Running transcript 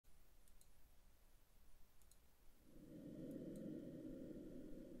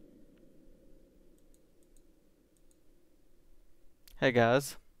Hey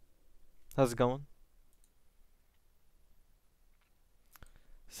guys, how's it going?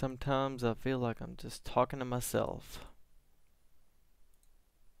 Sometimes I feel like I'm just talking to myself.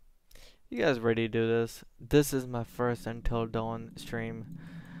 You guys ready to do this? This is my first Until Dawn stream.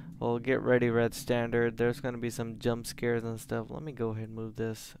 Well, get ready, Red Standard. There's gonna be some jump scares and stuff. Let me go ahead and move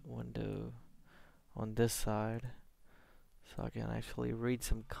this window on this side so I can actually read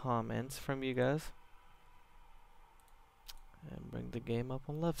some comments from you guys. And bring the game up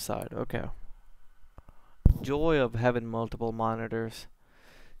on left side. Okay. Joy of having multiple monitors.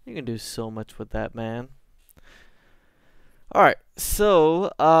 You can do so much with that, man. Alright,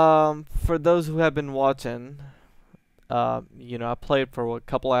 so, for those who have been watching, I played for a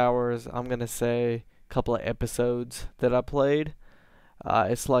couple hours. I'm gonna say a couple of episodes that I played.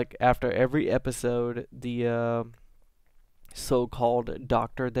 It's like after every episode, the so-called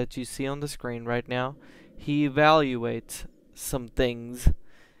doctor that you see on the screen right now, he evaluates some things.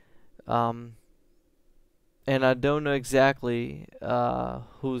 And I don't know exactly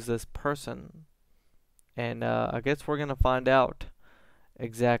who's this person. And I guess we're gonna find out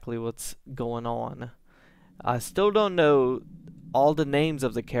exactly what's going on. I still don't know all the names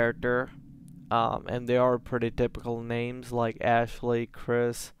of the character, and they are pretty typical names like Ashley,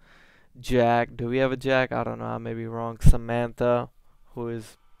 Chris, Jack. Do we have a Jack? I don't know. I may be wrong. Samantha, who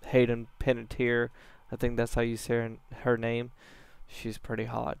is Hayden Panettiere. I think that's how you say her name. She's pretty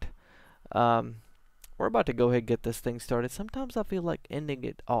hot. We're about to go ahead and get this thing started. Sometimes I feel like ending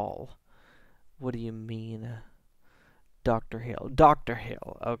it all. What do you mean? Dr. Hill. Dr.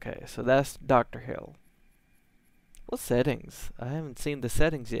 Hill. Okay, so that's Dr. Hill. What settings? I haven't seen the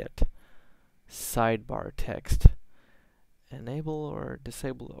settings yet. Sidebar text. Enable or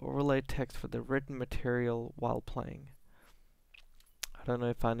disable overlay text for the written material while playing. I don't know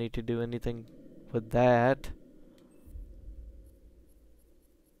if I need to do anything with that.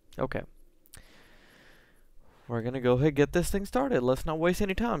 Okay. We're gonna go ahead and get this thing started. Let's not waste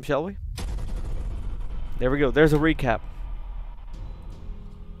any time, shall we? There we go. There's a recap.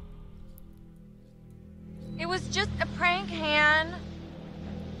 It was just a prank, Han.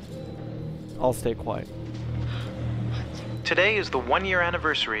 I'll stay quiet. Today is the one-year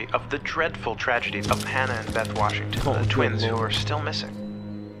anniversary of the dreadful tragedy of Hannah and Beth Washington, Oh, the twins good who Lord. are still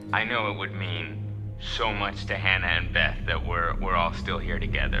missing. I know it would mean so much to Hannah and Beth that we're all still here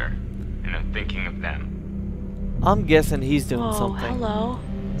together. And I'm thinking of them. I'm guessing he's doing Whoa, something. hello.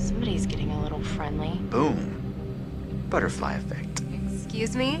 Somebody's getting a little friendly. Boom. Butterfly effect.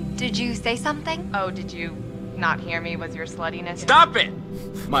 Excuse me? Did you say something? Oh, did you not hear me? Was your sluttiness? Stop it!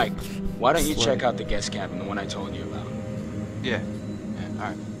 Mike, why don't you check out the guest cabin, the one I told you about? Yeah. Yeah,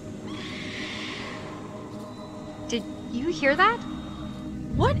 alright. Did you hear that?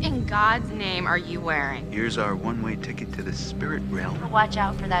 What in God's name are you wearing? Here's our one-way ticket to the spirit realm. Watch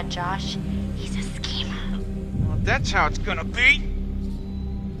out for that, Josh. He's a schemer. Well, that's how it's gonna be.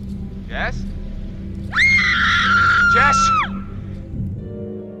 Jess? Jess!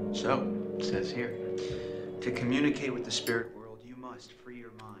 So, it says here, to communicate with the spirit world, you must free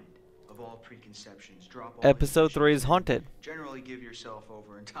your mind of all preconceptions, drop all Episode 3 is inhibitions, Haunted. generally give yourself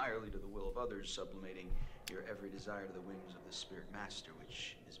over entirely to the will of others, sublimating your every desire to the whims of the spirit master,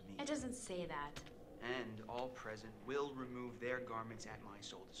 which is me. It doesn't say that. And all present will remove their garments at my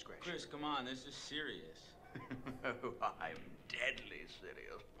sole discretion. Chris, come on, this is serious. I'm deadly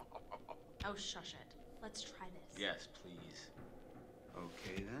serious. Oh, shush it. Let's try this. Yes, please.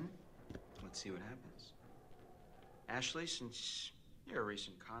 Okay then, let's see what happens. Ashley, since you're a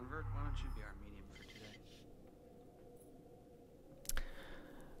recent convert, why don't you be our medium for today?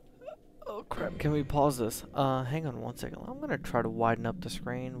 Oh crap, can we pause this? Hang on one second. I'm gonna try to widen up the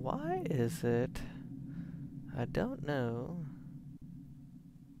screen. Why is it? I don't know.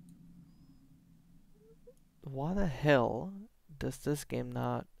 Why the hell does this game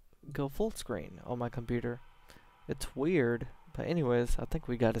not go full screen on my computer? It's weird. But anyways, I think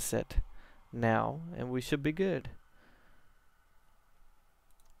we got it set now, and we should be good.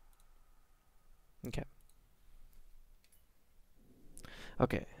 Okay.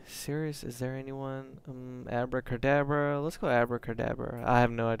 Okay, serious, is there anyone? Abracadabra, let's go abracadabra. I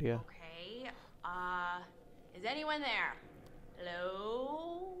have no idea. Okay, is anyone there?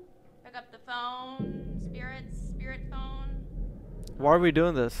 Hello? Pick up the phone. Spirit phone. Why are we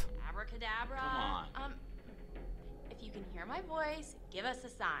doing this? Abracadabra. Come on. If you can hear my voice, give us a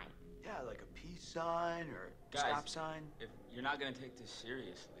sign. Yeah, like a peace sign or Guys. stop sign. If you're not gonna take this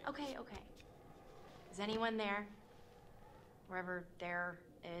seriously. Okay. Is anyone there? Wherever there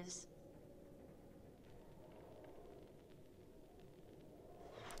is.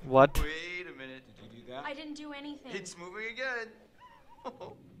 What? Wait a minute. Did you do that? I didn't do anything. It's moving again.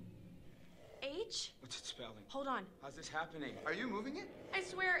 H? What's it spelling? Hold on. How's this happening? Are you moving it? I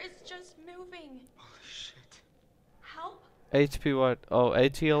swear it's just moving. Holy shit. Help? HP what? Oh, How are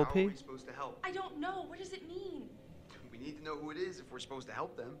H-E-L-P? we supposed to help? I don't know. What does it mean? We need to know who it is if we're supposed to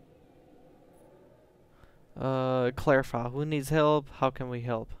help them. Clarify. Who needs help? How can we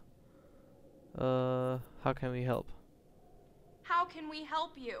help? How can we help? How can we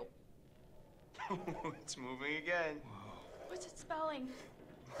help you? It's moving again. What's it spelling?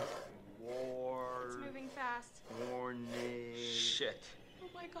 War. It's moving fast. Warning. Shit. Oh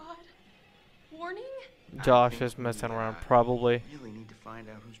my god. Warning? Josh think is messing we, around, probably. Really need to find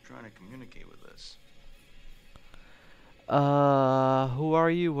out who's trying to communicate with us. Who are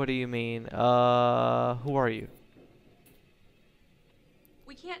you? What do you mean? Who are you?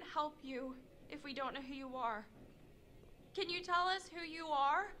 We can't help you if we don't know who you are. Can you tell us who you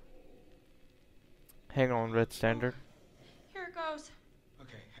are? Hang on, Red Standard. Here it goes.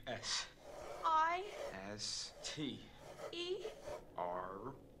 Okay, S. I S T. E R.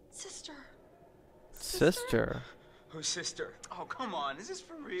 sister. Sister. Whose sister? Oh, come on. Is this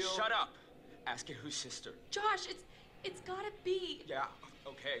for real? Shut up. Ask it whose sister. Josh, it's gotta be. Yeah,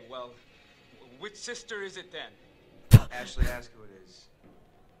 okay, well, which sister is it then? Ashley, ask who it is.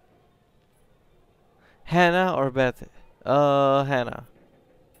 Hannah or Beth? Hannah.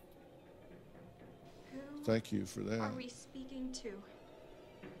 Who Thank you for that. are we speaking to?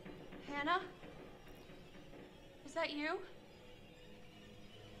 Hannah? Is that you?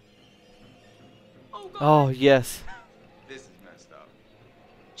 Oh god. Oh, yes. This is messed up.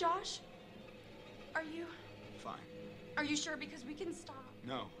 Josh? Are you Fine. sure? Because we can stop.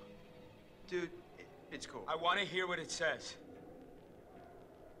 No. Dude, it's cool. I want to hear what it says.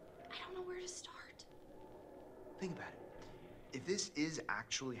 I don't know where to start. Think about it. If this is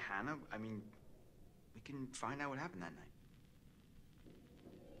actually Hannah, I mean, we can find out what happened that night.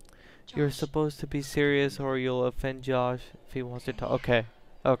 You're Josh, supposed to be serious or you'll offend Josh if he wants to talk. Okay.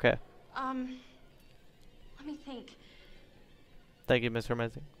 Okay. let me think. Thank you, Mr.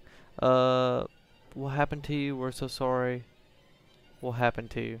 Amazing. What happened to you? We're so sorry. What happened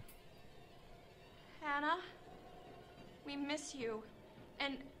to you? Hannah, we miss you.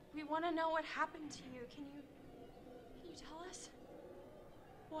 And we want to know what happened to you. Can you tell us?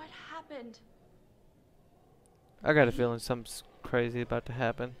 What happened? I got a feeling something's crazy about to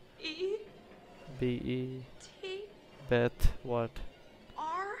happen. E B-E. T Beth. What?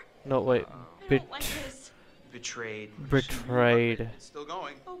 R? No, wait. I don't like this. Betrayed. Betrayed. It's still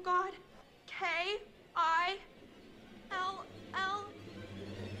going. Oh god. K I L L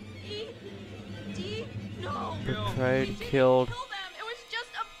E D. No. Betrayed, We didn't killed. kill them. It was just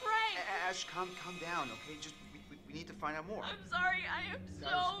a prank. Ash, calm down, okay? Just we need to find out more. I'm sorry. I am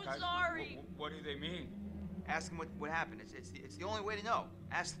so Guys, sorry. What do they mean? Ask them what happened. It's the only way to know.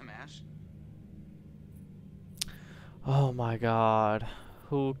 Ask them, Ash. Oh my god.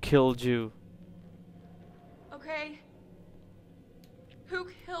 Who killed you? Okay. Who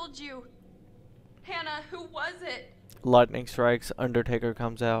killed you? Hannah, who was it? Lightning strikes. Undertaker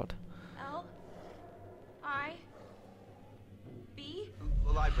comes out. L I B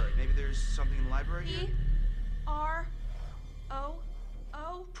The library. Maybe there's something in the library E here? R O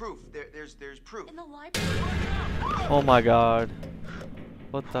O Proof. There's proof. in the library. Oh my god.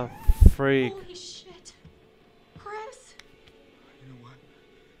 What the freak? Holy shit. Chris. You know what?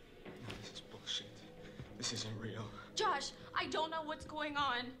 No, this is bullshit. This isn't real. Josh, I don't know what's going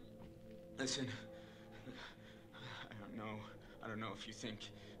on. Listen, I don't know if you think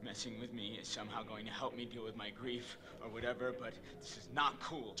messing with me is somehow going to help me deal with my grief or whatever, but this is not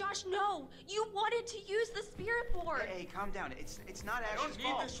cool. Josh, no. You wanted to use the spirit board. Hey, calm down. It's not I Ash's don't need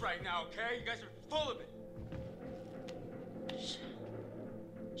fault. this right now, okay? You guys are full of it.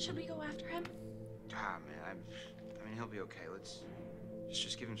 Should we go after him? Ah, man. I mean, he'll be okay. Let's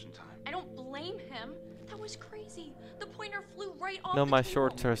just give him some time. I don't blame him. That was crazy. The pointer flew right off No, the my table.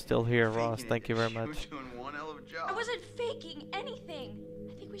 shorts are still here, Ross. Faking Thank it. you very You were much. doing one hell of a job. I wasn't faking anything.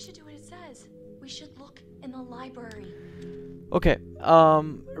 I think we should do what it says. We should look in the library. Okay,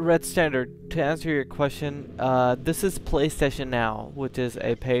 Red Standard, to answer your question, this is PlayStation Now, which is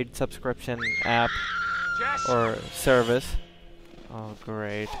a paid subscription app Jess! or service. Oh,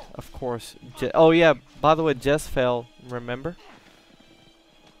 great. Of course. Oh, yeah, by the way, Jess fell, remember?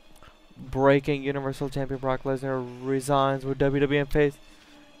 Breaking Universal Champion Brock Lesnar resigns with WWE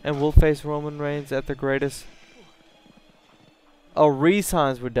and will face Roman Reigns at the greatest... Oh,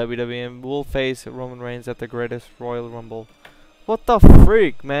 resigns with WWE and will face Roman Reigns at the greatest Royal Rumble. What the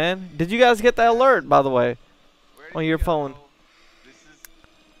freak, man? Did you guys get that alert, by the way, on your phone? This is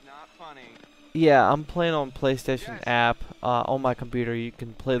not funny. Yeah, I'm playing on PlayStation app on my computer. You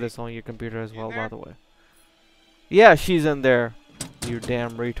can play this on your computer as well, by the way. Yeah, she's in there. You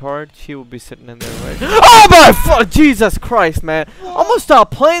damn retard. She will be sitting in there, right? Oh my Jesus Christ, man. I'm gonna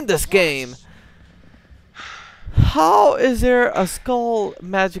stop playing this game. How is there a skull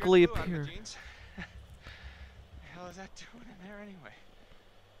magically appear? The hell is that doing in there anyway?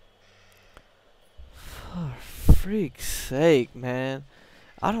 For freak's sake, man.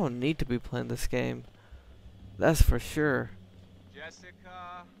 I don't need to be playing this game. That's for sure.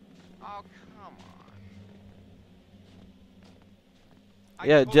 Jessica, oh come on.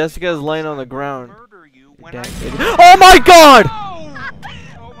 Yeah, Jessica's laying on the ground. Murder you You when damn I idiot. Oh my God! Oh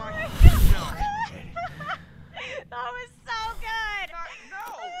my God. That was so good. No.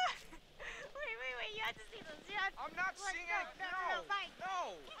 Wait, you have to see this. I'm not seeing it. No. Mike.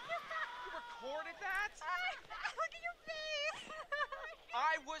 No. You recorded that? Look at your face.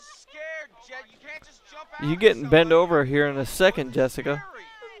 I was scared, Jet. You can't just jump out. You getting bent over here in a second, Jessica.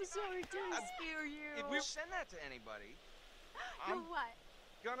 I'm sorry to scare you. If we send that to anybody, You're I'm what?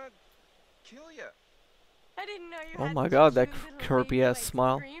 gonna kill you. I didn't know you Oh had my such God, a that little creepy baby ass like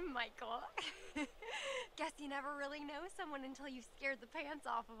smile. scream, Michael. Guess you never really know someone until you scared the pants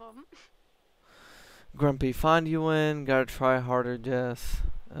off of them. Grumpy, find you in. Gotta try harder, Jess.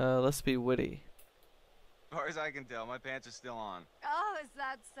 Let's be witty. As far as I can tell, my pants are still on. Oh, is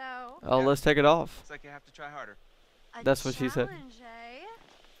that so? Oh, Yeah. let's take it off. It's like you have to try harder. That's what she said. Challenge, eh?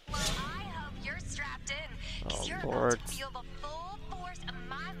 Well, I hope you're strapped in, Oh, you're Lord. about to feel the full force of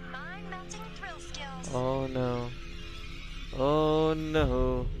my mind-melting thrill skills. Oh no. Oh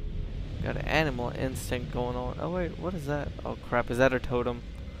no. Got an animal instinct going on. Oh wait, what is that? Oh crap, is that a totem?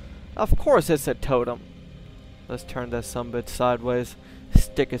 Of course it's a totem. Let's turn that sumbitch sideways.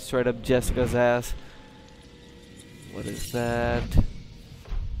 Stick it straight up Jessica's ass. What is that?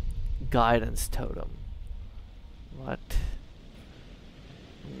 Guidance totem. What?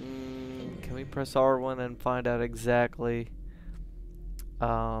 Can we press R1 and find out exactly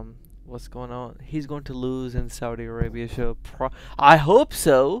what's going on? He's going to lose in Saudi Arabia show. I hope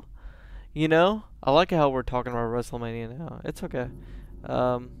so. You know, I like how we're talking about WrestleMania now. It's okay.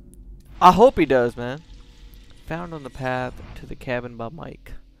 I hope he does, man. Found on the path to the cabin by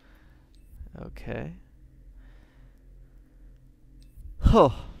Mike. Okay. Huh.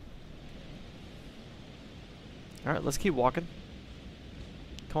 Alright, let's keep walking.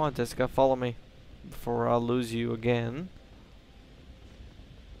 Come on, Jessica, follow me before I lose you again.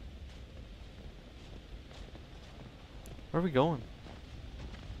 Where are we going?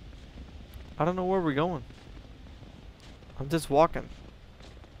 I don't know where we're going. I'm just walking.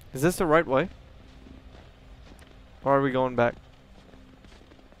 Is this the right way? Or are we going back?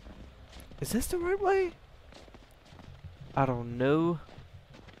 Is this the right way? I don't know.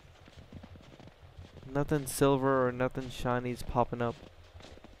 Nothing silver or nothing shiny's popping up.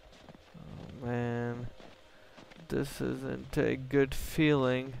 Oh man. This isn't a good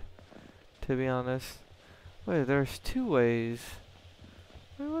feeling, to be honest. Wait, there's two ways.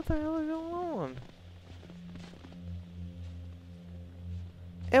 Wait, what the hell is going on?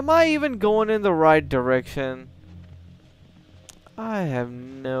 Am I even going in the right direction? I have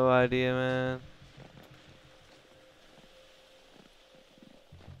no idea, man.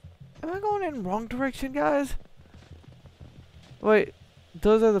 Am I going in the wrong direction, guys? Wait,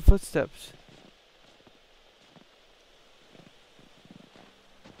 those are the footsteps.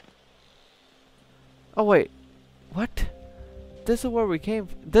 Oh wait, what? This is where we came.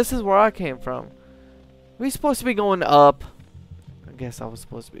 This is where I came from. We supposed to be going up. I guess I was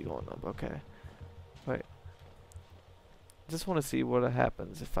supposed to be going up. Okay. Wait. Just want to see what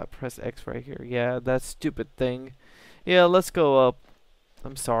happens if I press X right here. Yeah, that stupid thing. Yeah, let's go up.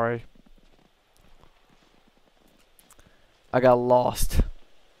 I'm sorry. I got lost.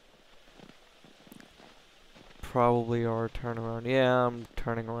 Probably our turnaround. Yeah, I'm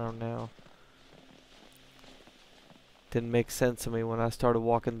turning around now. Didn't make sense to me when I started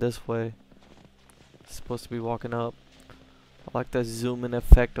walking this way. Supposed to be walking up. I like the zoom in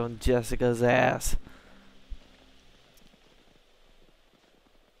effect on Jessica's ass.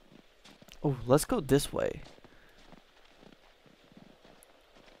 Oh, let's go this way.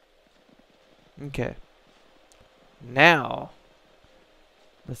 Okay. Now,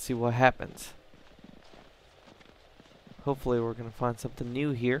 let's see what happens. Hopefully we're going to find something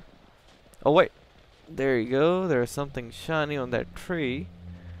new here. Oh, wait. There you go. There's something shiny on that tree.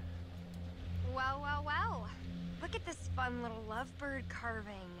 Well. Look at this fun little lovebird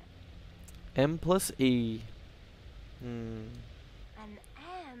carving. M plus E. An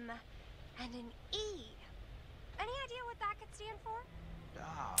M and an E. Any idea what that could stand for?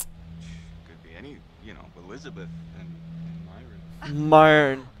 Ah, could be any, you know, Elizabeth and Myron.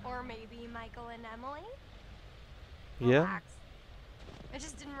 Myron. Or maybe Michael and Emily? Yeah. Relax. I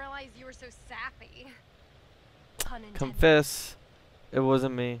just didn't realize you were so sappy. Pun intended. Confess, it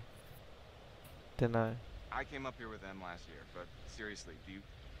wasn't me. Didn't I? I came up here with them last year, but seriously,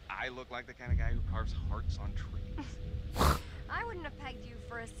 I look like the kind of guy who carves hearts on trees? I wouldn't have pegged you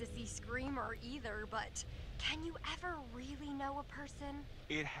for a sissy screamer either, but can you ever really know a person?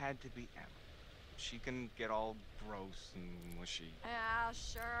 It had to be Emma. She can get all gross and mushy. Yeah,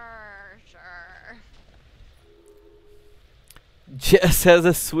 sure. Jess has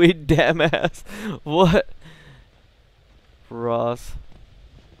a sweet damn ass. What? Ross.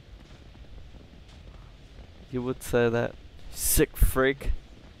 You would say that. Sick freak.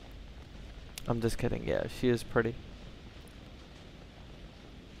 I'm just kidding. Yeah, she is pretty.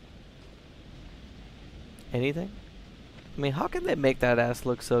 Anything? I mean, how can they make that ass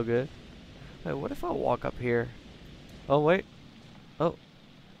look so good? Wait, what if I walk up here? Oh, wait. Oh.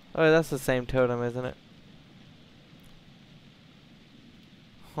 Oh, that's the same totem, isn't it?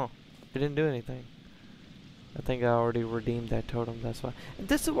 Huh. It didn't do anything. I think I already redeemed that totem, that's why. And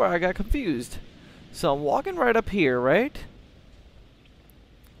this is where I got confused. So I'm walking right up here, right?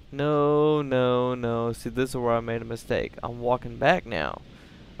 No. See, this is where I made a mistake. I'm walking back now.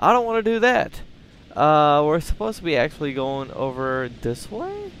 I don't want to do that. We're supposed to be actually going over this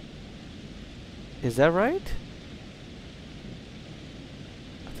way? Is that right?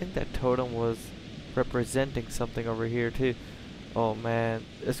 I think that totem was representing something over here too. Oh man,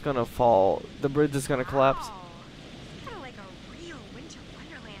 it's gonna fall. The bridge is gonna collapse. Wow. It's kind of like a real winter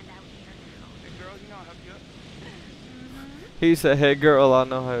wonderland out here now. Hey girl, you know I'll hook you up. He said, hey girl, I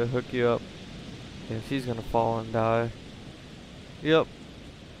know how to hook you up. Yeah, she's gonna fall and die. Yep.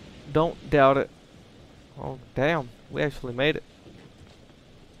 Don't doubt it. Oh, damn. We actually made it.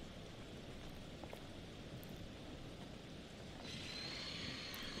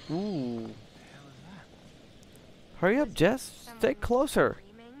 Ooh. Hurry up, Jess. Stay closer.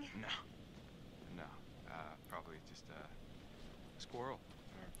 Screaming. No, probably just a squirrel.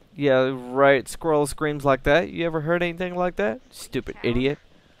 Yeah, right. Squirrel screams like that. You ever heard anything like that? Stupid Cow. idiot.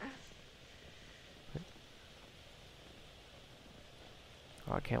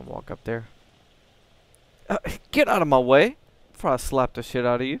 Oh, I can't walk up there. Get out of my way before I slap the shit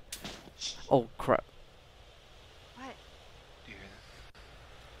out of you. Oh, crap. What? Do you hear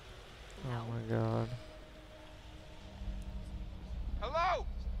that? No. Oh, my God. Hello?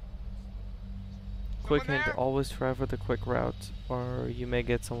 Quick Someone hint, there? always try for the quick routes or you may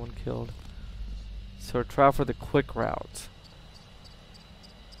get someone killed. So try for the quick routes.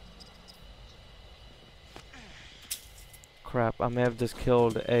 Crap, I may have just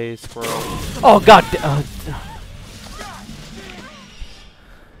killed a squirrel. Oh god!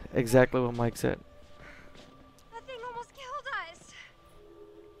 Exactly what Mike said. That thing almost killed us.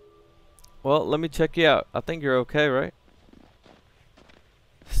 Well, let me check you out. I think you're okay, right?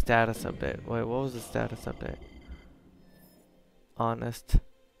 Status update. Wait, what was the status update? Honest.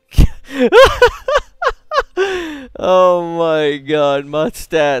 Oh my god, my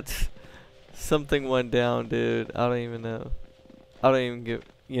stats. Something went down, dude. I don't even know. I don't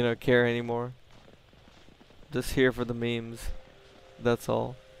even care anymore. Just here for the memes. That's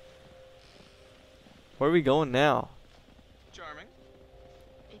all. Where are we going now? Charming.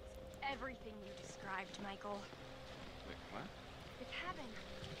 It's everything you described, Michael. Wait, what? It's heaven.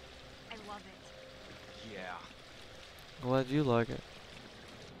 I love it. Yeah. Glad you like it.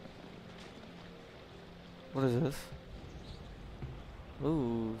 What is this?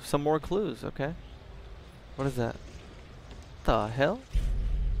 Ooh, some more clues. Okay. What is that? The hell?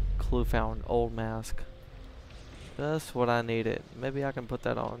 Clue found. Old mask. That's what I needed. Maybe I can put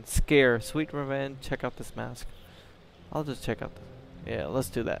that on. Scare. Sweet revenge. Check out this mask. I'll just check out the... Yeah, let's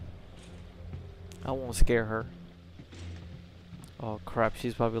do that. I won't scare her. Oh crap,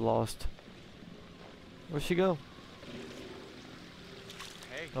 she's probably lost. Where'd she go?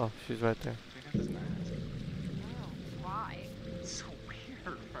 Hey, Oh, she's right there. check out this mask. Oh, why? It's so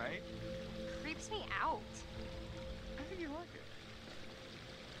weird, right? Creeps me out. I think you like it.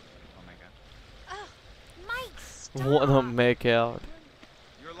 Oh my god. Ugh, Mike, stop. Wanna make out.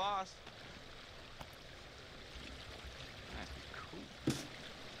 You're lost. That'd be cool.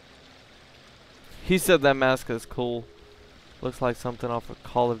 He said that mask is cool. Looks like something off of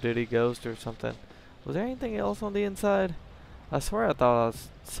Call of Duty Ghost or something. Was there anything else on the inside? I swear I thought I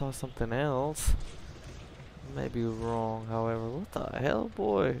saw something else. May be wrong, however. What the hell,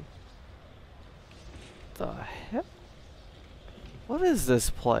 boy? The hell? What is this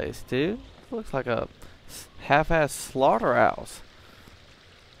place, dude? Looks like a half-ass slaughterhouse.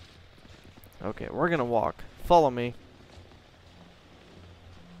 Okay, we're gonna walk. Follow me.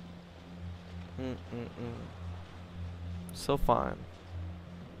 So fine.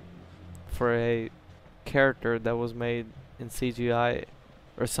 For a character that was made in CGI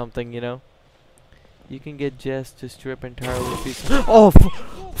or something, you know? You can get Jess to strip entirely pieces. Oh,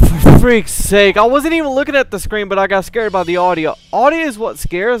 for freak's sake. I wasn't even looking at the screen, but I got scared by the audio. Audio is what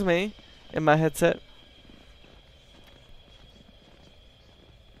scares me in my headset.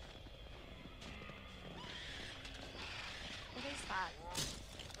 What is that?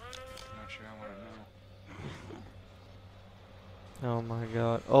 I'm not sure I want to know. Oh my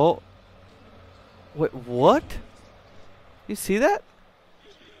god. Oh. Wait, what? You see that?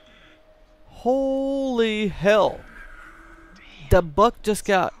 Holy hell. The buck just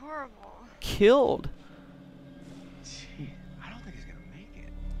got Horrible. killed. Gee, I don't think he's gonna make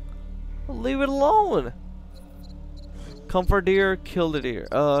it. Leave it alone. Comfort deer, kill the deer.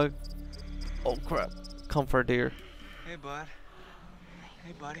 Oh crap. Comfort deer. Hey, bud.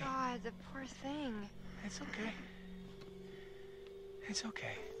 Hey, buddy. God, the poor thing. It's okay. It's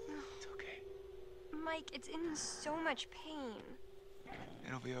okay. It's okay. Mike, it's in so much pain.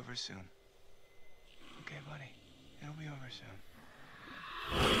 It'll be over soon. Okay, buddy. It'll be over soon.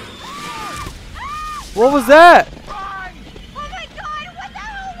 What was that? Run! Oh my God, what the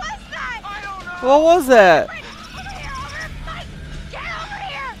hell was that? I don't know! What was that? Over here, Mike, get over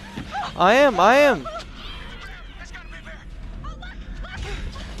here! I am. It's gotta be there!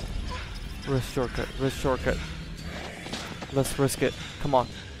 Risk shortcut. Let's risk it. Come on.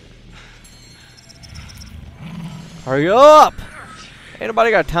 Hurry up! Ain't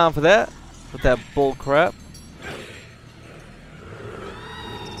nobody got time for that. With that bull crap.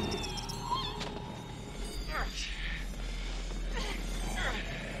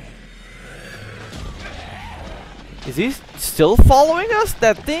 Is he still following us?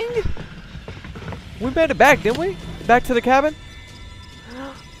 That thing? We made it back, didn't we? Back to the cabin?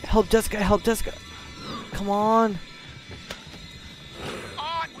 Help Jessica, help Jessica. Come on.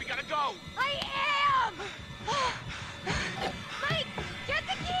 On! We gotta go! I am! Mike, get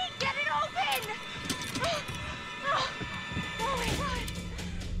the key! Get it open! Oh my God!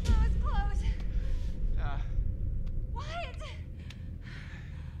 That was close. What?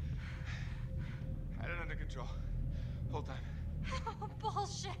 Had it under control. Whole time. Oh,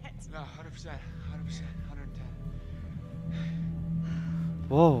 bullshit. No, 100%. 100%. 110.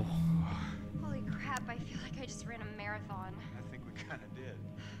 Whoa. Holy crap, I feel like I just ran a marathon. I think we kinda did.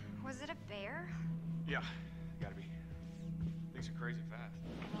 Was it a bear? Yeah, gotta be. Things are crazy fast. I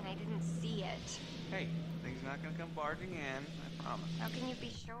mean, I didn't see it. Hey, things not gonna come barging in, I promise. How can you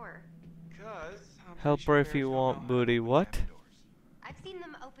be sure? Cause I'm pretty Help sure her if bears you don't want, know how to booty. open What? cabin doors. I've seen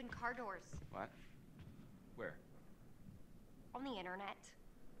them open car doors What? Where? on the internet.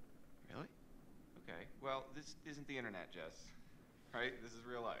 Really? Okay. Well, this isn't the internet, Jess. Right? This is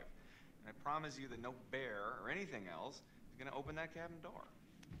real life. And I promise you that no bear or anything else is gonna open that cabin door.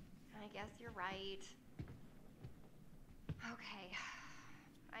 I guess you're right. Okay.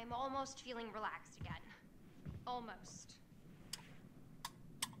 I'm almost feeling relaxed again. Almost.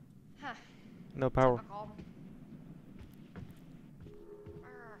 Huh. No power. Typical.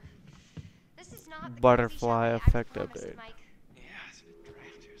 This is not the Butterfly cozy chalet effect I've promised, update. Mike. Yeah, it's a bit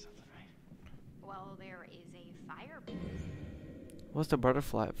drafty or something, right? Well, there is a fire. What's the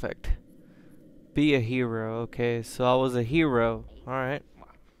butterfly effect? Be a hero. Okay, so I was a hero. Alright. Well,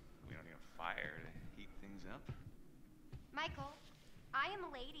 we don't need a fire to heat things up. Michael, I am a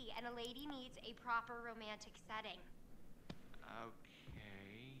lady, and a lady needs a proper romantic setting.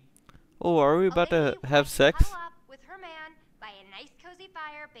 Okay. Oh, are we A about lady to have wants sex? Cuddle up with her man by a nice cozy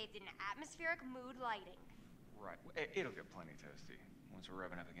fire bathed in atmospheric mood lighting. Right. It'll get plenty toasty once we're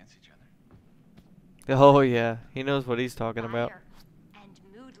rubbing up against each other. Oh yeah, he knows what he's talking about. Fire and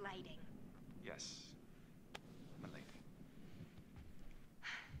mood lighting. Yes. My lady.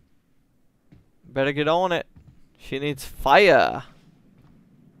 Better get on it. She needs fire.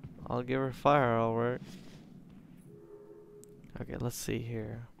 I'll give her fire, alright. Okay, let's see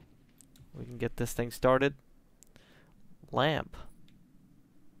here. We can get this thing started. Lamp.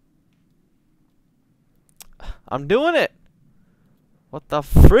 I'm doing it! What the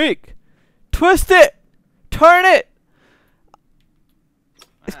freak? Twist it! Turn it!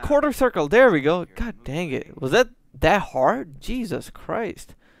 It's quarter circle. There we go. God dang it. Was that hard? Jesus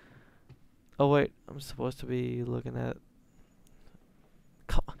Christ. Oh wait, I'm supposed to be looking at...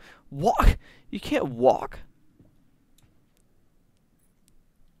 Walk! You can't walk.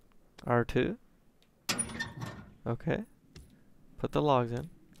 R2. Okay. Put the logs in.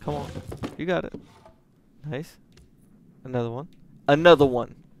 Come on. You got it. Nice. Another one. Another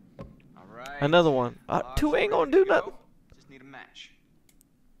one. All right. Another one. Two ain't gonna do nothing. Just need a match.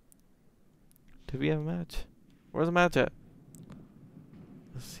 Do we have a match? Where's the match at?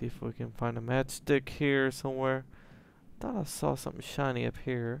 Let's see if we can find a matchstick here somewhere. Thought I saw something shiny up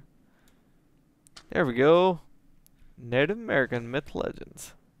here. There we go. Native American myth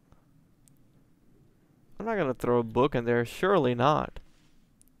legends. I'm not gonna throw a book in there. Surely not.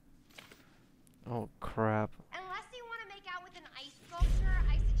 Oh crap. Unless you want to make out with an ice sculpture,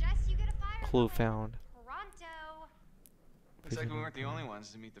 I suggest you get a fire. Clue found. Pronto. Looks like we weren't the only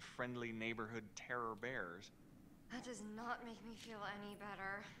ones to meet the friendly neighborhood terror bears. That does not make me feel any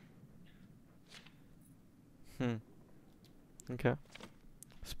better. Okay.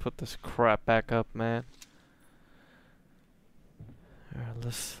 Let's put this crap back up, man. Alright,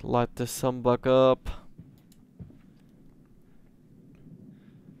 let's light this sunbuck up.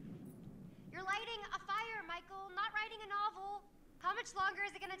 You're lighting a fire, Michael, not writing a novel. How much longer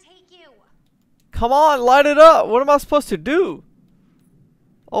is it gonna take you? Come on, light it up. What am I supposed to do?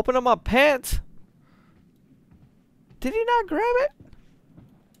 Open up my pants? Did he not grab it?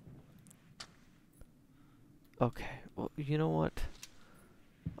 Okay, well, you know what?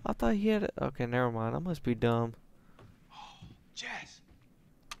 I thought he had it. Okay, never mind. I must be dumb. Oh, Jess,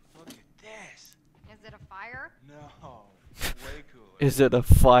 look at this. Is it a fire? No, way cooler. Is it a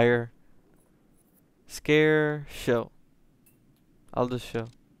fire? Scare, show. I'll just show.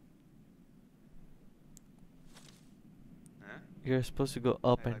 Huh? You're supposed to go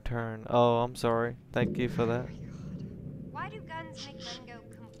up and turn. Oh, I'm sorry. Thank you for that. Why do guns make men go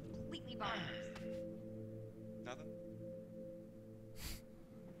completely bonkers? Nothing?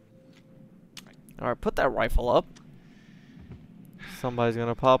 Alright, put that rifle up. Somebody's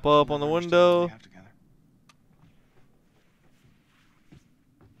gonna pop up on the window.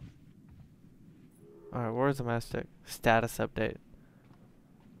 Alright, where's the matchstick? Status update.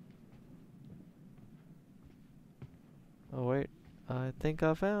 Oh wait, I think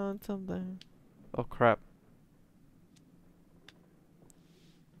I found something. Oh crap.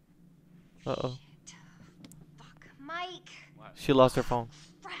 Uh-oh. Shit. Fuck, Mike. What? She lost her phone.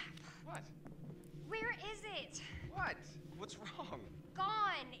 Crap. What? Where is it? What? What's wrong?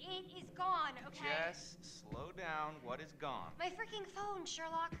 Gone. It is gone, okay? Jess, slow down. What is gone? My freaking phone,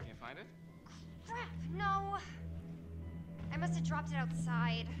 Sherlock. Can't find it? Crap, no. I must have dropped it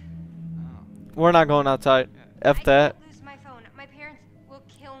outside. Oh. We're not going outside. F I that. can't lose my phone. My parents will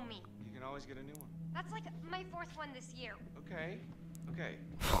kill me. You can always get a new one. That's like my fourth one this year. Okay. Okay.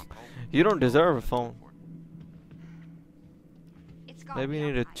 You don't deserve a phone. It's gone. Maybe you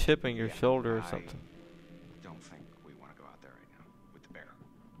need a chip in your Yeah, shoulder or I something. don't think we want to go out there right now with the bear.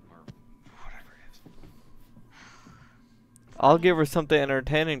 Or whatever it is. I'll give her something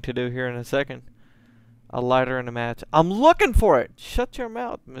entertaining to do here in a second. A lighter and a match. I'm looking for it. Shut your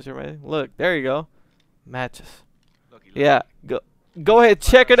mouth, Mr. May. Look, there you go. Matches. Looky, Yeah, go ahead,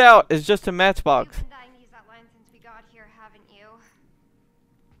 check it out. It's just a matchbox. You've been dying to use that line since we got here, haven't you?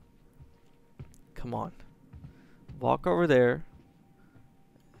 Come on. Walk over there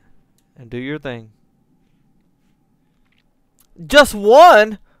and do your thing. Just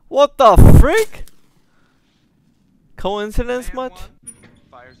one? What the freak? Coincidence Man much? one,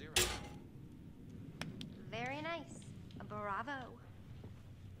 fire zero. Very nice. Bravo.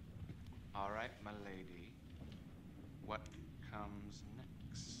 All right, my lady. What comes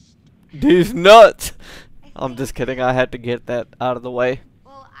next? These nuts. I'm just kidding. I had to get that out of the way.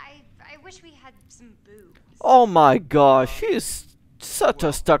 Well, I wish we had some boobs. Oh my gosh, she is such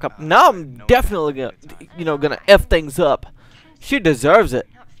a stuck-up. Now I'm definitely gonna F things up. She deserves it.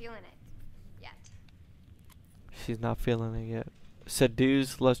 Not feeling it yet. She's not feeling it yet.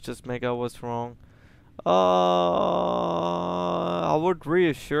 Seduce. Let's just make out what's wrong. I would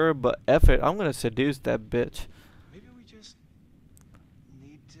reassure, but F it. I'm gonna seduce that bitch. Maybe we just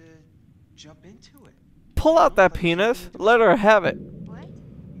need to jump into it. Pull out that penis. Let her have it. What?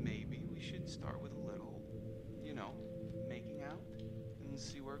 Maybe we should start with a little, making out and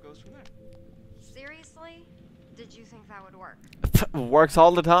see where it goes from there. Seriously? Did you think that would work? Works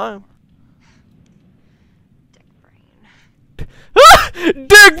all the time. Dick brain.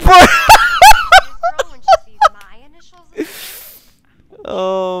 Dick brain. This girl, when she sees my initials in it,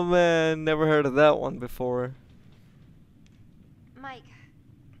 Oh man, never heard of that one before. Mike,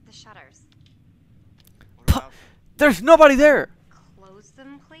 the shutters. What about There's nobody there. Close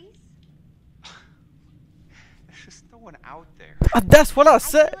them, please. there's just no one out there. That's what I I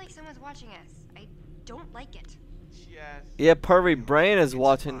said. feel like someone's watching us. I don't like it. Yes. Yeah, pervy brain is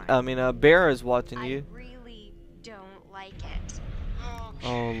watching. I mean, Bear is watching I you. really don't like it.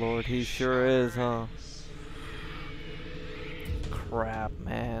 Oh lord, he sure is, huh? Crap,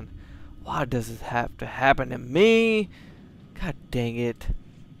 man. Why does it have to happen to me? God dang it.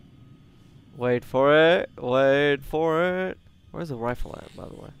 Wait for it. Wait for it. Where's the rifle at, by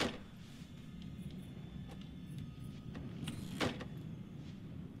the way?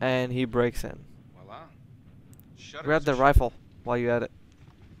 And he breaks in. Voila. Shutters Grab the shut. rifle while you at it.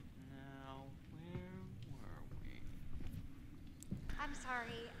 Now, where were we? I'm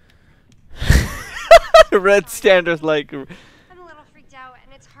sorry. Red Standard's like I'm a little freaked out,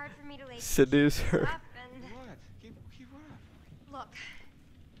 and it's hard for me to like seduce keep her. up and What? Keep what up? look.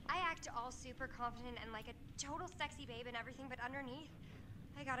 I act all super confident and like a total sexy babe and everything, but underneath,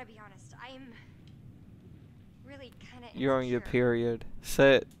 I gotta be honest, I'm really kind of. You're on your period.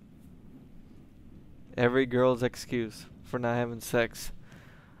 Say it. Every girl's excuse for not having sex.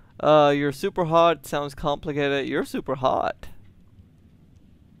 You're super hot. Sounds complicated. You're super hot.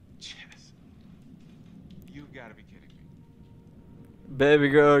 Jess. You've got to be kidding me. Baby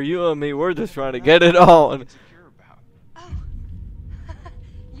girl, you and me, we're just trying to get it on. Insecure about. Oh,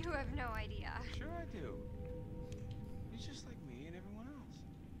 you have no idea. Sure I do. You're just like me and everyone else.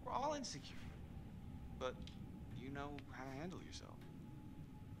 We're all insecure. But you know how to handle yourself.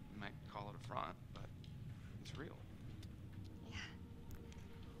 You might call it a front, but it's real. Yeah,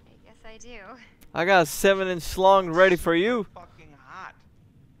 I guess I do. I got a 7-inch slong ready for you. Fucking hot.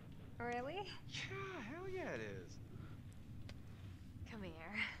 Really? Yeah, hell yeah it is. Come here.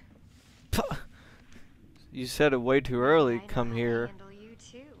 You said it way too early. I know Come how to here. handle you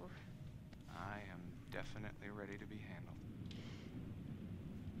too. I am definitely ready to be handled.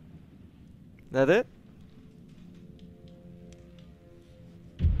 That it?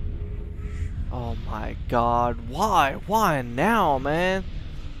 Oh my god. Why? Why now, man?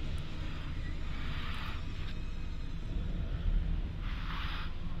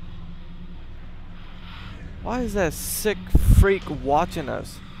 Why is that sick freak watching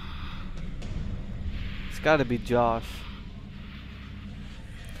us? It's gotta be Josh.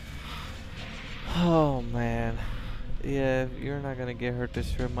 Oh man. Yeah, if you're not gonna get hurt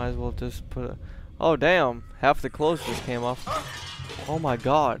this year, might as well just put a... Oh damn, half the clothes just came off. Oh my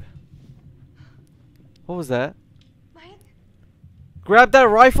god. What was that? Mike? Grab that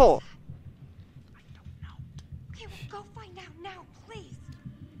rifle! I don't know. Okay, well, go find out now, please.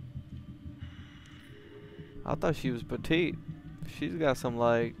 I thought she was petite. She's got some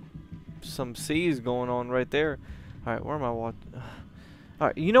like some C's going on right there. Alright, where am I watching?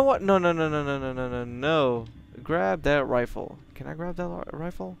 Alright, you know what? No. Grab that rifle. Can I grab that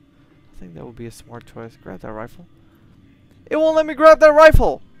rifle? I think that would be a smart choice. Grab that rifle. It won't let me grab that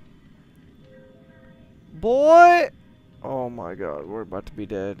rifle! Boy! Oh my god, we're about to be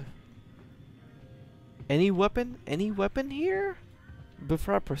dead. Any weapon? Any weapon here?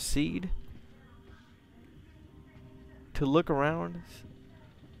 Before I proceed to look around.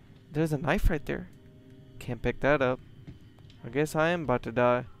 There's a knife right there. Can't pick that up. I guess I am about to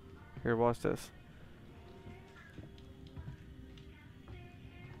die. Here, watch this.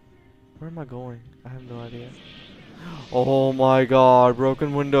 Where am I going? I have no idea. Oh my god,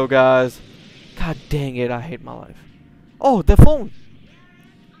 broken window, guys. God dang it, I hate my life. Oh, the phone.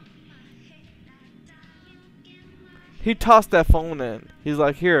 He tossed that phone in. He's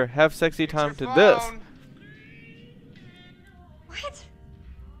like, here, have sexy time to this. What?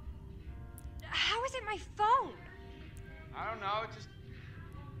 How is it my phone? I don't know, it just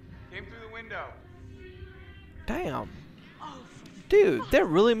came through the window. Damn. Oh, Dude, that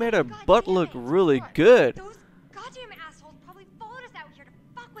really made her God butt damn look it. really Look, good. Those goddamn assholes probably followed us out here to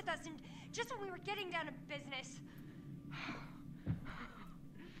fuck with us, and just when we were getting down to business.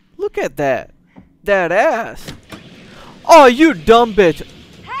 Look at that. That ass. Oh, you dumb bitch.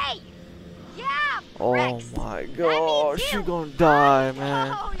 Hey! Yeah! Oh Rex, my that gosh, means she you. gonna die,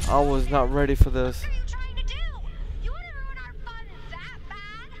 man. Oh, I was not ready for this. What are you trying to do? You want to ruin our fun that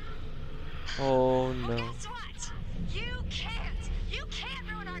bad? Oh Well, no. guess what? You can't. You can't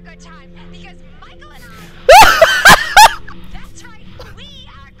ruin our good time because Michael and I. That's right. We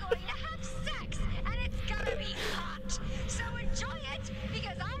are going to have sex, and it's gonna be hot. So enjoy it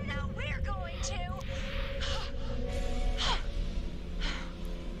because I know we're going to.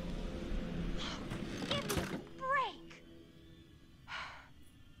 Give me a break.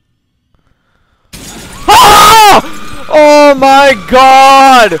 Ah! Oh my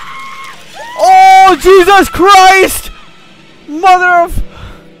god! Oh Jesus Christ! Mother of...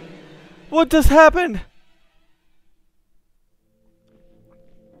 What just happened?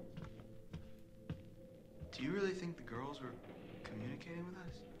 Do you really think the girls were communicating with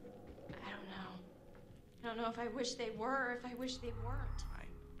us? I don't know. I don't know if I wish they were or if I wish they weren't. I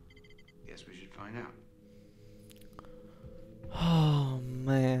guess we should find out. Oh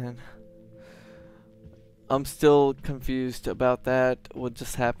man. I'm still confused about that. What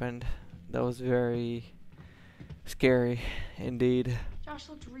just happened? That was very scary indeed. Josh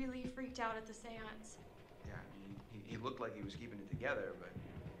looked really freaked out at the seance. Yeah, I mean, he looked like he was keeping it together, but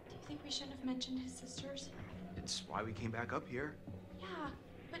Do you think we shouldn't have mentioned his sisters? it's why we came back up here. Yeah,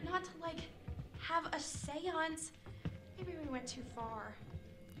 but not to, like, have a seance. Maybe we went too far.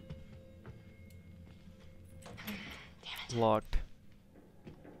 Damn it. Locked.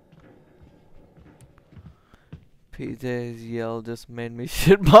 PJ's yell just made me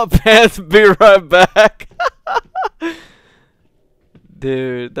shit my pants. Be right back.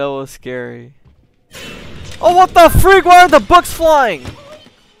 Dude, that was scary. Oh, what the freak? Why are the books flying? Holy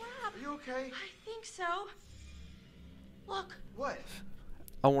crap! Are you okay? I think so. Look, What?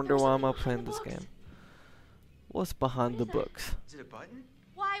 I wonder There's why I'm something up playing behind the this books. game. What's behind What the is that? books? Is it a button?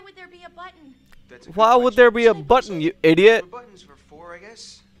 why would there be a button? That's a good Why would question. there be a Should I push button, it? you idiot? What buttons for 4, I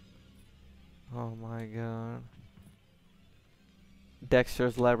guess? Oh my god.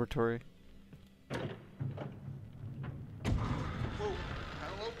 Dexter's laboratory. Whoa,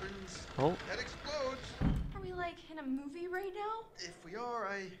 panel opens. Oh, Head explodes. Are we, like, in a movie right now? If we are,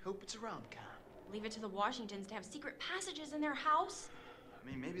 I hope it's a rom-com. Leave it to the Washingtons to have secret passages in their house? I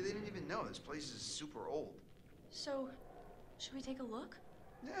mean, maybe they didn't even know. This place is super old. So, should we take a look?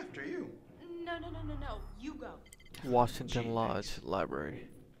 Yeah, after you. No. You go. Washington Gee, Lodge thanks. Library.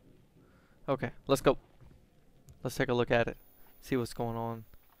 Okay, let's go. Let's take a look at it. See what's going on.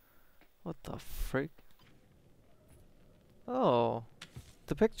 What the freak? Oh,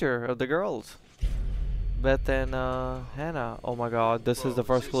 the picture of the girls. Beth and Hannah. Oh my god, this is the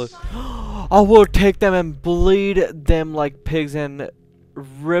Whoa, first is clue. this- I will take them and bleed them like pigs and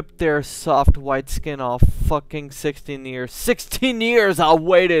rip their soft white skin off. Fucking 16 years. 16 years I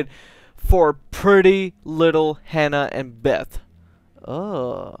waited for pretty little Hannah and Beth.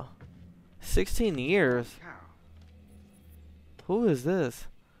 Oh. 16 years. Cow. Who is this?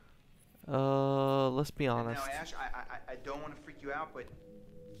 Let's be honest. Now, Ash, I don't want to freak you out, but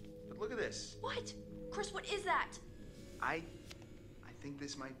look at this. What? Chris, what is that? I think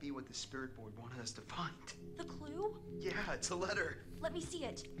this might be what the spirit board wanted us to find. The clue? Yeah, it's a letter. Let me see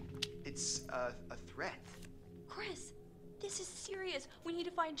it. It's a threat. Chris, this is serious. We need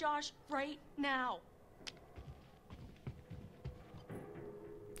to find Josh right now.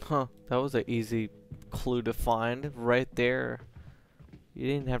 Huh, that was an easy clue to find right there. You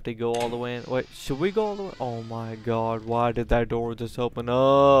didn't have to go all the way in. Wait, should we go all the way? Oh my god, why did that door just open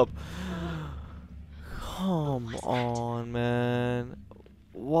up? Come on, man.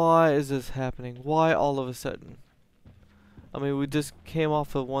 Why is this happening? Why all of a sudden? I mean, we just came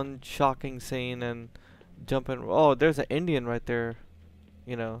off of one shocking scene and jumping. Oh, there's an Indian right there.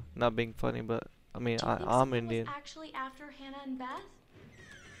 You know, not being funny, but I mean, Do you think I'm someone Indian. was actually after Hannah and Beth?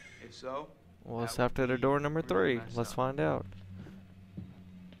 If so, Well, it's that after would the be door number really 3. messed Let's up. find out.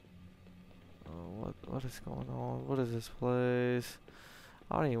 Oh, what is going on? What is this place?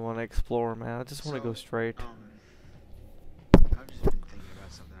 I don't even want to explore, man. I just want to go straight. I've just been thinking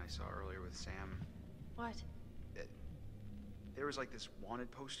about something I saw earlier with Sam. What? There was like this wanted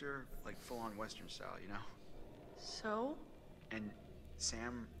poster, like full-on Western style, you know? So? And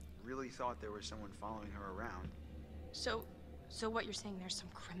Sam really thought there was someone following her around. So what you're saying, there's some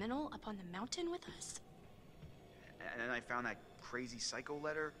criminal up on the mountain with us? And then I found that crazy psycho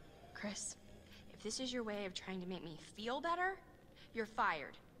letter. Chris, if this is your way of trying to make me feel better, you're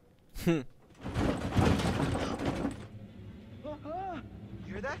fired. You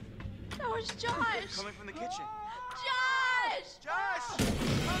hear that? That was Josh! Coming from the kitchen. Josh! Josh!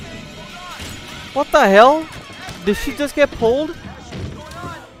 Coming! Hold on! What the hell? Did she just get pulled? Ashley, what's going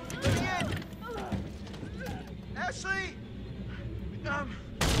on? Let me in! Ashley!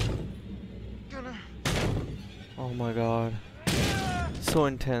 Gonna... Oh my god. So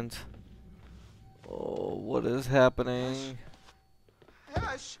intense. Oh, what is happening?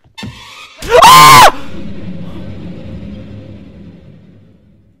 Ash!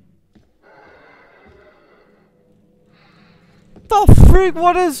 The freak?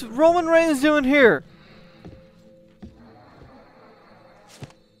 What is Roman Reigns doing here?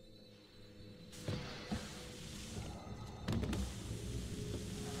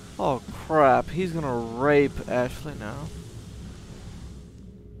 Oh crap, he's gonna rape Ashley now.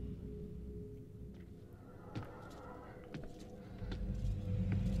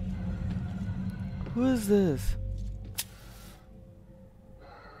 Who is this?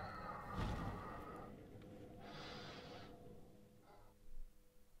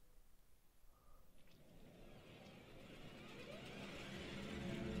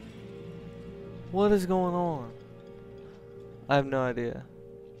 What is going on? I have no idea.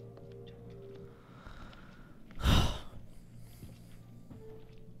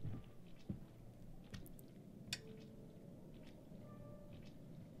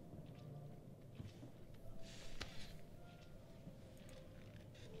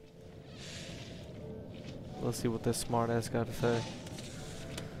 Let's see what this smartass got to say.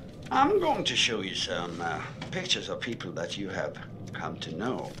 I'm going to show you some pictures of people that you have come to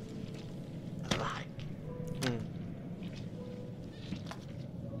know and like.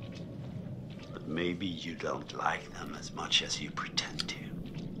 But maybe you don't like them as much as you pretend to.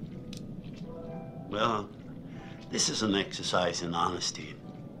 Well, this is an exercise in honesty.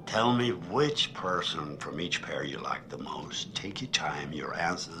 Tell me which person from each pair you like the most. Take your time. Your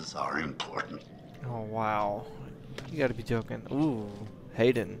answers are important. Oh, wow. You gotta be joking. Ooh,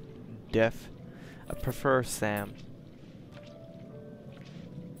 Hayden. Deaf. I prefer Sam.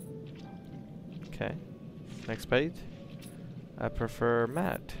 Okay. Next page. I prefer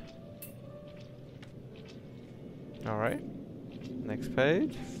Matt. Alright. Next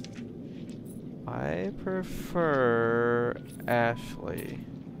page. I prefer Ashley.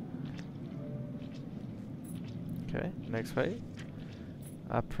 Okay, next page.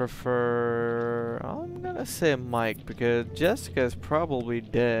 I prefer... I'm gonna say Mike because Jessica's probably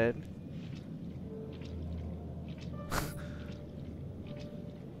dead.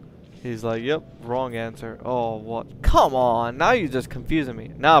 He's like, yep, wrong answer. Oh, what? Come on, now you're just confusing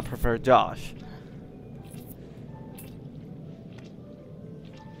me. Now I prefer Josh.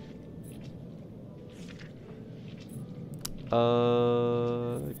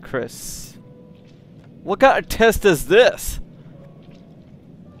 Chris. What kind of test is this?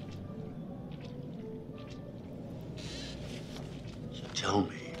 So tell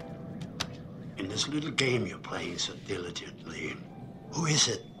me, in this little game you're playing so diligently, who is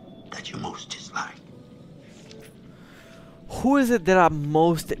it that you most dislike? Who is it that I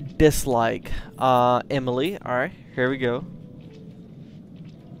most dislike? Emily. Alright, here we go.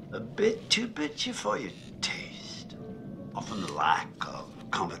 A bit too bitchy for your taste. Often the lack of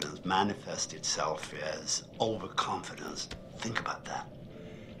confidence manifests itself as overconfidence. Think about that.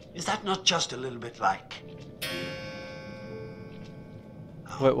 Is that not just a little bit like...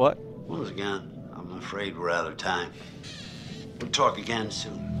 Wait, what? Once again, I'm afraid we're out of time. We'll talk again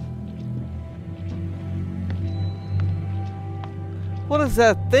soon. What is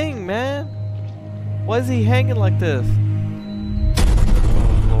that thing, man? Why is he hanging like this?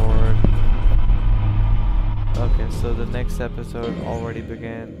 Oh, Lord. Okay, so the next episode already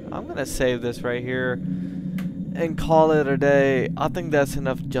began. I'm gonna save this right here and call it a day. I think that's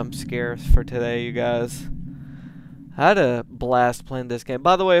enough jump scares for today, you guys. I had a blast playing this game.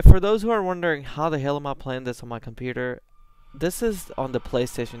 By the way, for those who are wondering how the hell am I playing this on my computer, this is on the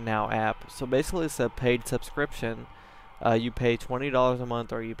PlayStation Now app. So basically it's a paid subscription. You pay $20 a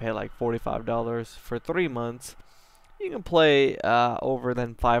month or you pay like $45 for 3 months. You can play over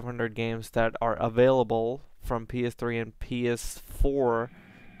than 500 games that are available from PS3 and PS4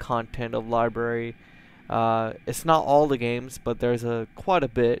 content of library. It's not all the games, but there's quite a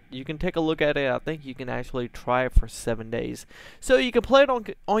bit. You can take a look at it. I think you can actually try it for 7 days. So you can play it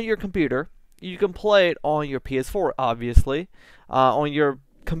on your computer. You can play it on your PS4, obviously. On your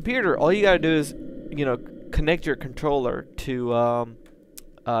computer, all you gotta do is, you know, connect your controller to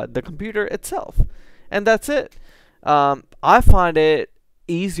the computer itself, and that's it. I find it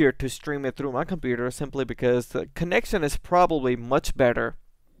easier to stream it through my computer simply because the connection is probably much better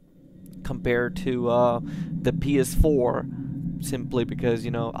compared to the PS4, simply because,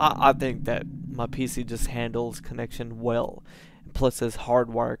 you know, I think that my PC just handles connection well, plus it's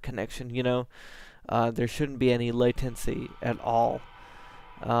hardwired connection, you know. There shouldn't be any latency at all.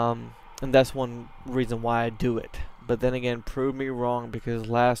 And that's one reason why I do it. But then again, prove me wrong, because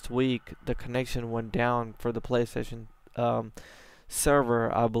last week the connection went down for the PlayStation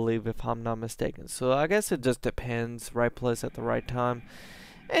server, I believe, if I'm not mistaken. So I guess it just depends. Right place at the right time.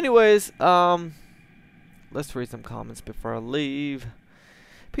 Anyways, let's read some comments before I leave.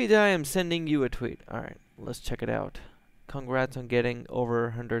 PJ, I am sending you a tweet. Alright, let's check it out. Congrats on getting over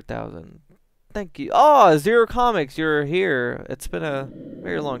 100,000. Thank you. Oh, Zero Comics, you're here. It's been a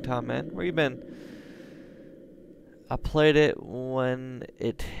very long time, man. Where you been? I played it when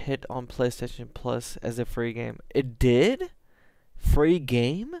it hit on PlayStation Plus as a free game. It did? Free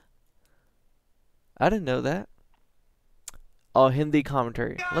game? I didn't know that. Oh, Hindi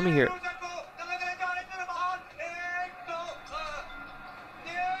commentary. Let me hear it.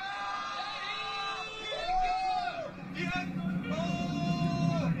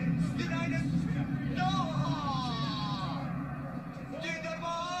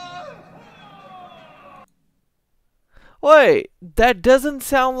 Wait, that doesn't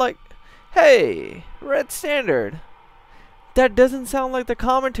sound like... Hey, Red Standard. That doesn't sound like the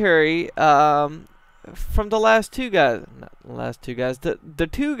commentary from the last two guys. Not the last two guys. The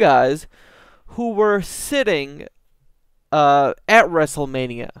two guys who were sitting at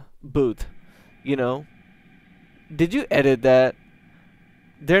WrestleMania booth. You know, Did you edit that?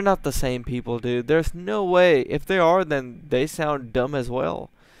 They're not the same people, dude. There's no way. If they are, then they sound dumb as well.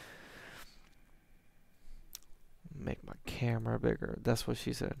 Make my camera bigger. That's what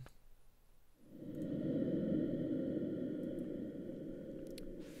she said.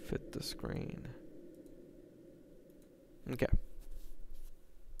 Fit the screen. Okay.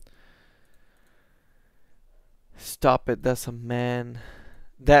 Stop it. That's a man.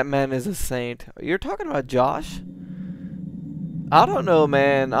 That man is a saint. You're talking about Josh? I don't know,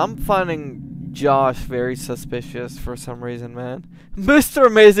 man. I'm finding Josh very suspicious for some reason, man. Mr.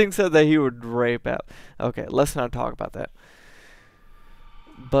 Amazing said that he would rape out. Okay, let's not talk about that.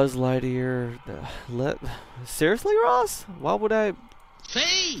 Buzz Lightyear. Seriously, Ross? Why would I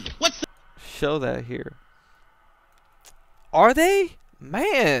show that here? Are they?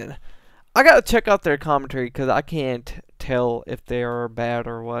 Man, I gotta check out their commentary because I can't tell if they are bad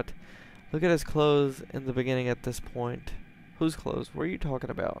or what. Look at his clothes in the beginning at this point. Whose clothes? What are you talking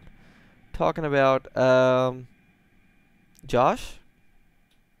about? Talking about, Josh?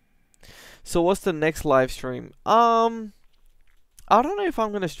 So what's the next live stream? I don't know if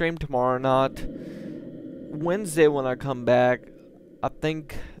I'm gonna stream tomorrow or not. Wednesday when I come back, I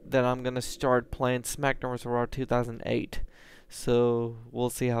think that I'm gonna start playing SmackDown vs. Raw 2008. So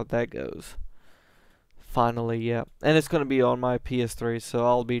we'll see how that goes. Finally, yeah. And it's gonna be on my PS3, so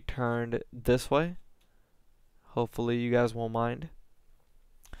I'll be turned this way. Hopefully you guys won't mind.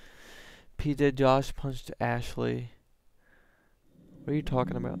 PJ Josh punched Ashley. What are you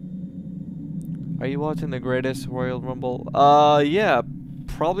talking about? Are you watching the greatest Royal Rumble? Yeah.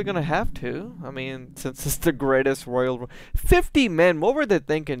 Probably gonna have to. I mean, since it's the greatest Royal Rumble. 50 men. What were they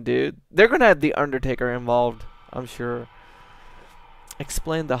thinking, dude? They're gonna have The Undertaker involved, I'm sure.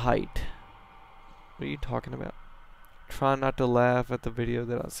 Explain the height. What are you talking about? Try not to laugh at the video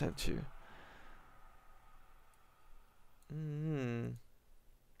that I sent you.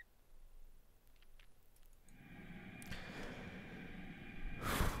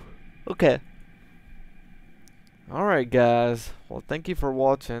 Okay. Alright, guys. Well, thank you for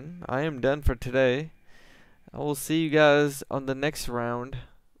watching. I am done for today. I will see you guys on the next round,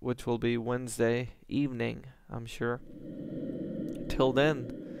 which will be Wednesday evening, I'm sure. Till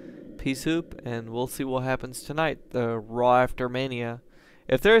then, peace hoop, and we'll see what happens tonight, the Raw After Mania.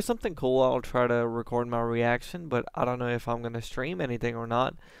 If there is something cool, I'll try to record my reaction, but I don't know if I'm going to stream anything or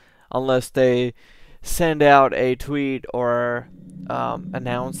not, unless they send out a tweet or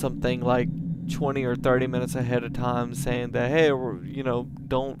announce something like 20 or 30 minutes ahead of time saying that, hey, you know,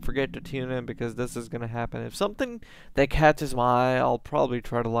 don't forget to tune in because this is going to happen. If something that catches my eye, I'll probably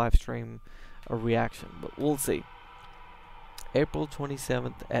try to live stream a reaction, but we'll see. April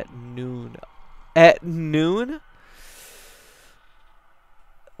 27th at noon. At noon?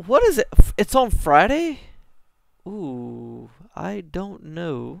 What is it? It's on Friday? Ooh, I don't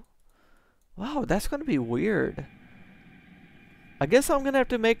know. Wow, that's going to be weird. I guess I'm going to have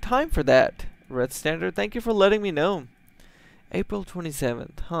to make time for that. Red Standard, thank you for letting me know. April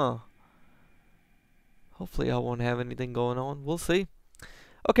 27th, huh? Hopefully I won't have anything going on. We'll see.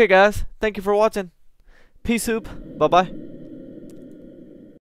 Okay, guys, thank you for watching. Peace soup. Bye-bye.